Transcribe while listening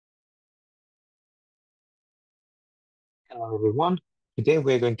Hello, everyone. Today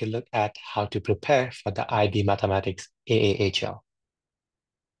we're going to look at how to prepare for the IB Mathematics AAHL.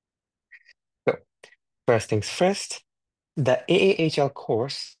 So, first things first, the AAHL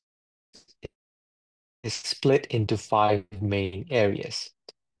course is split into 5 main areas: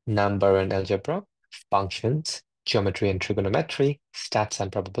 number and algebra, functions, geometry and trigonometry, stats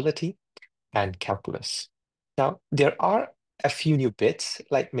and probability, and calculus. Now, there are a few new bits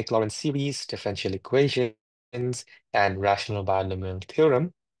like Maclaurin series, differential equations, and rational binomial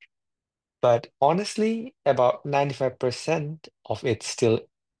theorem. But honestly, about 95% of it's still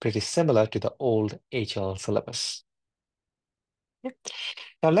pretty similar to the old HL syllabus. Yep.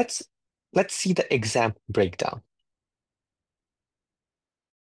 Now let's see the exam breakdown.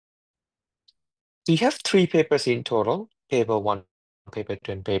 So you have 3 papers in total: paper 1, paper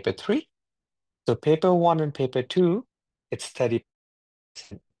 2, and paper 3. So paper 1 and paper 2, it's 30%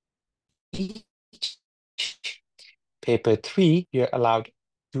 each. Paper 3, you're allowed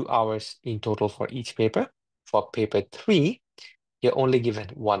 2 hours in total for each paper. For paper 3, you're only given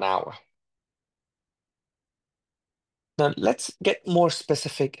 1 hour. Now let's get more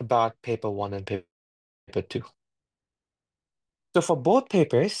specific about paper 1 and paper 2. So for both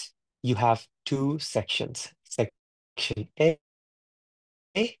papers, you have 2 sections, section A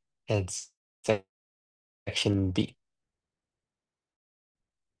and section B.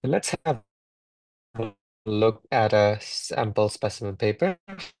 So let's have a look at a sample specimen paper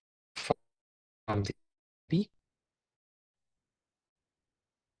from the B.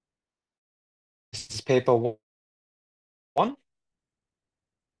 This is paper 1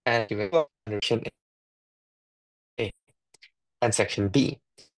 and section A and section B.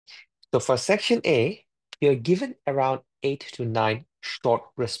 So for section A, you're given around 8 to 9 short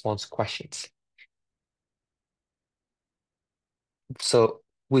response questions. So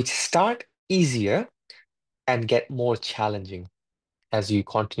which start easier and get more challenging as you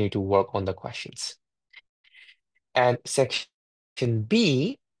continue to work on the questions. And section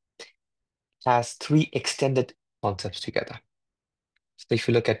B has 3 extended concepts together. So if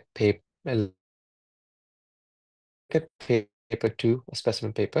you look at paper 2, a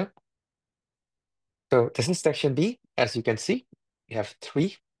specimen paper. So this is section B. As you can see, you have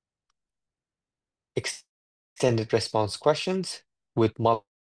 3 extended response questions with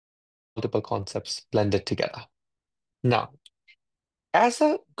multiple concepts blended together. Now, as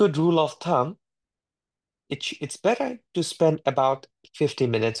a good rule of thumb, it's better to spend about 50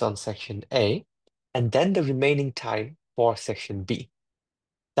 minutes on section A and then the remaining time for section B.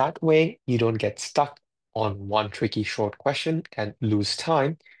 That way, you don't get stuck on one tricky short question and lose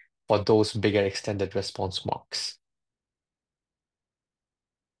time for those bigger extended response marks.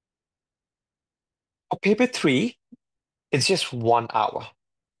 For paper 3, it's just 1 hour.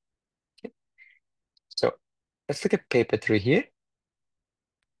 Okay. So let's look at paper 3 here.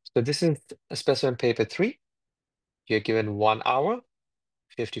 So this is a specimen paper 3. You're given 1 hour,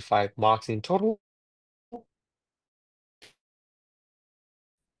 55 marks in total.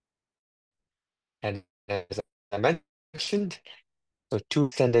 And as I mentioned, so 2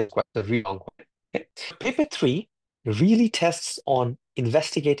 extended questions, really long questions. Okay. Paper 3 really tests on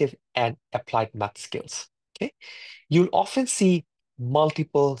investigative and applied math skills. Okay. You'll often see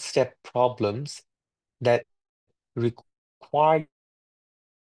multiple step problems that require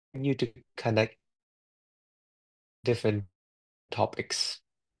you to connect different topics.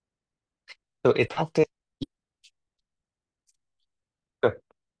 So it practice. So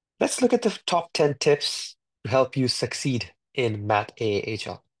let's look at the top 10 tips to help you succeed in Math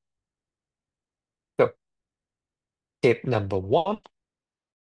AAHL. So tip number 1,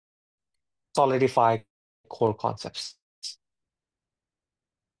 solidify core concepts.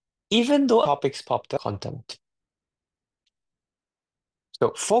 Even though topics pop the content.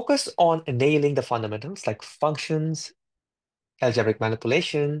 So focus on nailing the fundamentals like functions, algebraic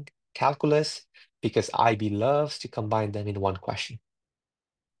manipulation, calculus, because IB loves to combine them in one question.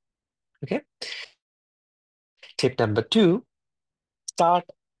 Okay. Tip number 2, start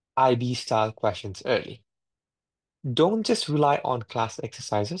IB style questions early. Don't just rely on class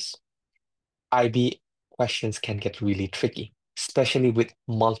exercises. IB questions can get really tricky, especially with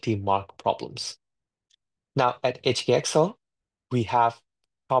multi-mark problems. Now at HKExcel, we have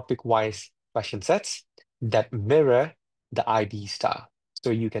topic-wise question sets that mirror the IB style. So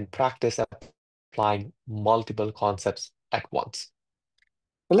you can practice applying multiple concepts at once.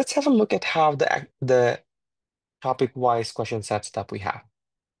 But let's have a look at how the topic-wise question sets that we have.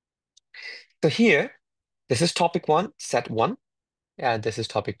 So here, this is topic 1, set 1, and this is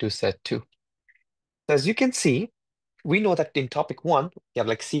topic 2, set 2. So as you can see, we know that in topic 1, you have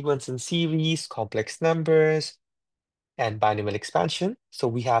like sequence and series, complex numbers, and binomial expansion. So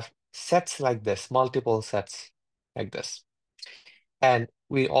we have sets like this, multiple sets like this. And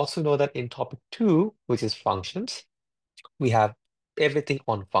we also know that in topic 2, which is functions, we have everything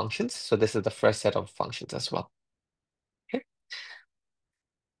on functions. So this is the first set of functions as well. Okay.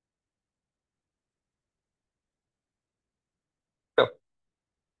 So,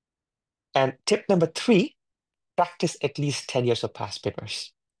 and tip number 3, practice at least 10 years of past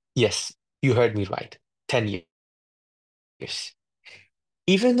papers. Yes, you heard me right. 10 years.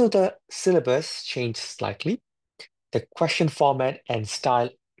 Even though the syllabus changed slightly, the question format and style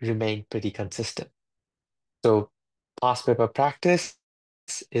remain pretty consistent. So past paper practice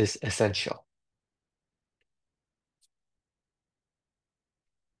is essential.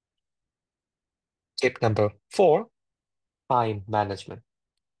 Tip number 4, time management.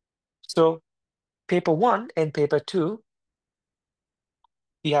 So paper 1 and paper 2,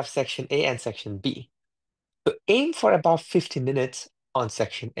 you have section A and section B. So aim for about 50 minutes on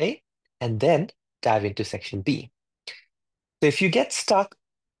section A and then dive into section B. So if you get stuck,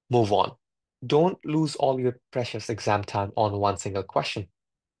 move on. Don't lose all your precious exam time on one single question.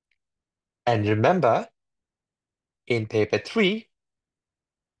 And remember, in paper 3,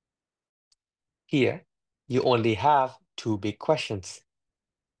 here, you only have 2 big questions.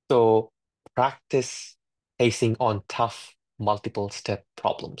 So practice facing on tough multiple step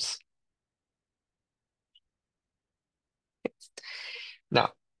problems.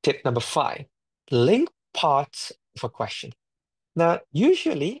 Now, tip number 5, link parts of a question. Now,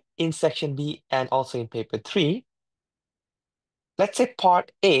 usually in section B and also in paper 3, let's say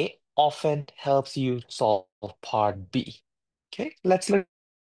part A often helps you solve part B. Okay, let's look at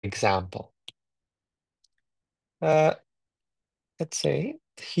an example. Uh, let's say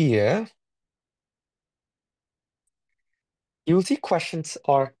here, you'll see questions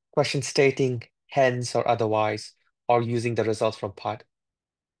or questions stating hence or otherwise, or using the results from part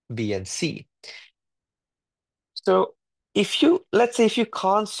B and C. So let's say if you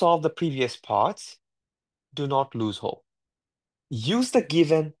can't solve the previous parts, do not lose hope. Use the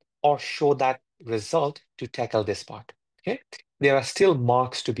given or show that result to tackle this part. Okay, there are still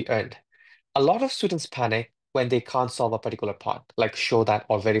marks to be earned. A lot of students panic when they can't solve a particular part, like show that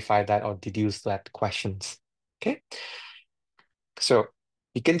or verify that or deduce that questions. Okay, so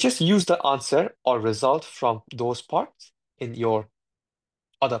you can just use the answer or result from those parts in your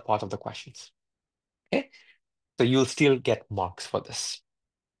other part of the questions. Okay, so you'll still get marks for this.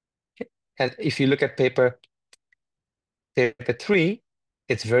 Okay? And if you look at paper 3,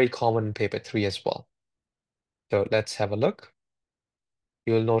 it's very common in paper 3 as well. So let's have a look.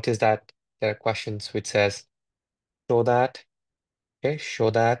 You'll notice that there are questions which says, show that, okay,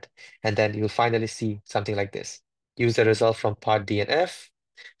 show that, and then you'll finally see something like this. Use the result from part D and F.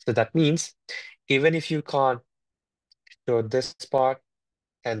 So that means even if you can't show this part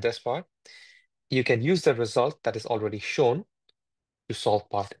and this part, you can use the result that is already shown to solve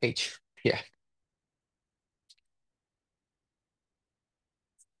part H. Yeah.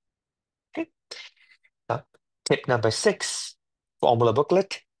 Okay. Now, tip number 6, formula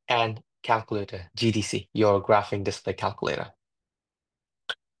booklet and calculator, GDC, your graphing display calculator.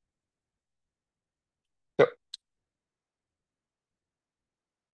 So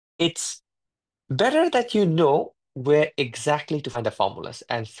it's better that you know where exactly to find the formulas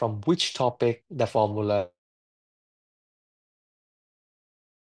and from which topic the formula.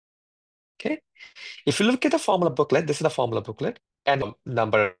 Okay. If you look at the formula booklet, this is the formula booklet and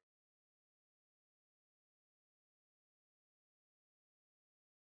number.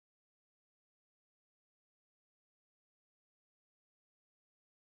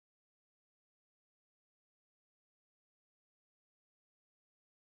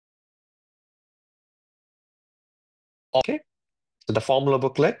 Okay. So the formula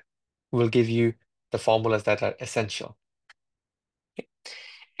booklet will give you the formulas that are essential. Okay.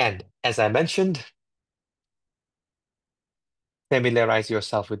 And as I mentioned, familiarize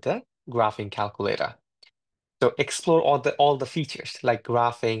yourself with the graphing calculator. So explore all the features like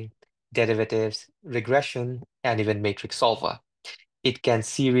graphing, derivatives, regression, and even matrix solver. It can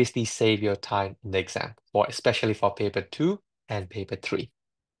seriously save your time in the exam, or especially for paper 2 and paper 3.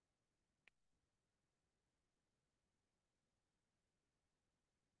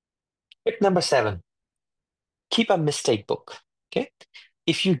 Tip number 7, keep a mistake book. Okay.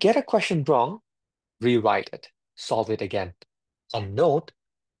 If you get a question wrong, rewrite it, solve it again, and note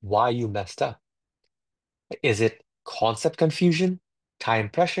why you messed up. Is it concept confusion, time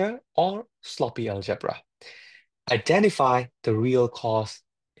pressure, or sloppy algebra? Identify the real cause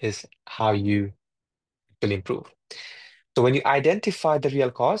is how you will improve. So when you identify the real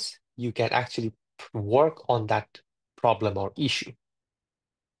cause, you can actually work on that problem or issue.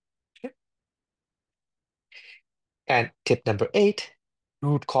 Okay? And tip number 8,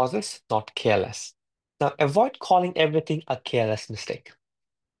 root causes, not careless. Now, avoid calling everything a careless mistake.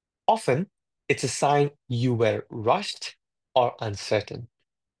 Often, it's a sign you were rushed or uncertain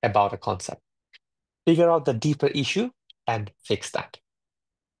about a concept. Figure out the deeper issue and fix that.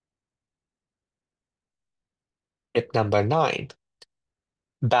 Tip number 9,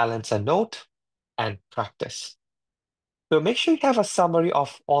 balance a note and practice. So make sure you have a summary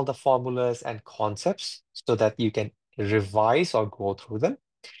of all the formulas and concepts so that you can revise or go through them.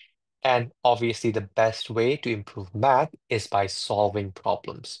 And obviously, the best way to improve math is by solving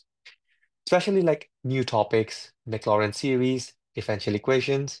problems, especially like new topics, Maclaurin series, differential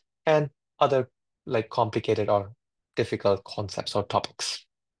equations, and other like complicated or difficult concepts or topics.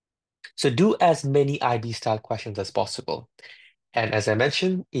 So do as many IB style questions as possible. And as I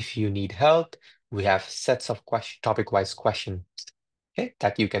mentioned, if you need help, we have sets of topic-wise questions, okay,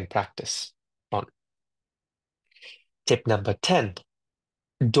 that you can practice on. Tip number 10,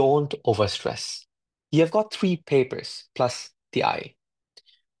 don't overstress. You've got 3 papers plus the IA.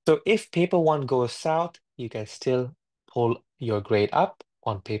 So if paper 1 goes south, you can still pull your grade up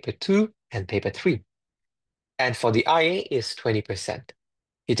on paper 2 and paper 3. And for the IA is 20%.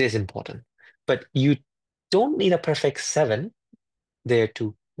 It is important. But you don't need a perfect 7 there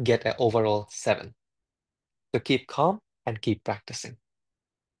to get an overall 7. So keep calm and keep practicing.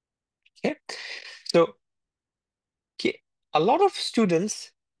 Okay. So a lot of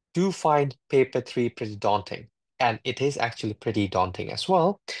students do find paper 3 pretty daunting. And it is actually pretty daunting as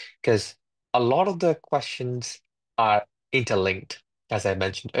well, because a lot of the questions are interlinked, as I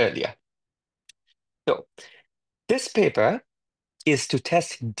mentioned earlier. So this paper is to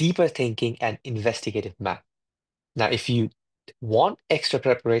test deeper thinking and investigative math. Now, if you want extra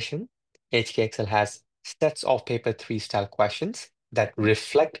preparation, HKExcel has sets of paper 3 style questions that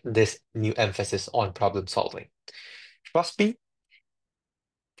reflect this new emphasis on problem solving. Trust me,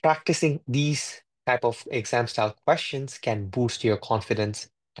 practicing these type of exam style questions can boost your confidence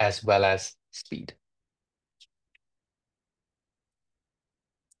as well as speed.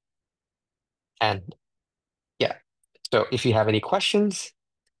 And yeah, so if you have any questions,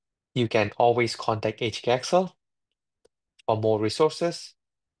 you can always contact HKExcel. For more resources,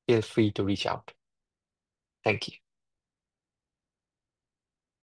 feel free to reach out. Thank you.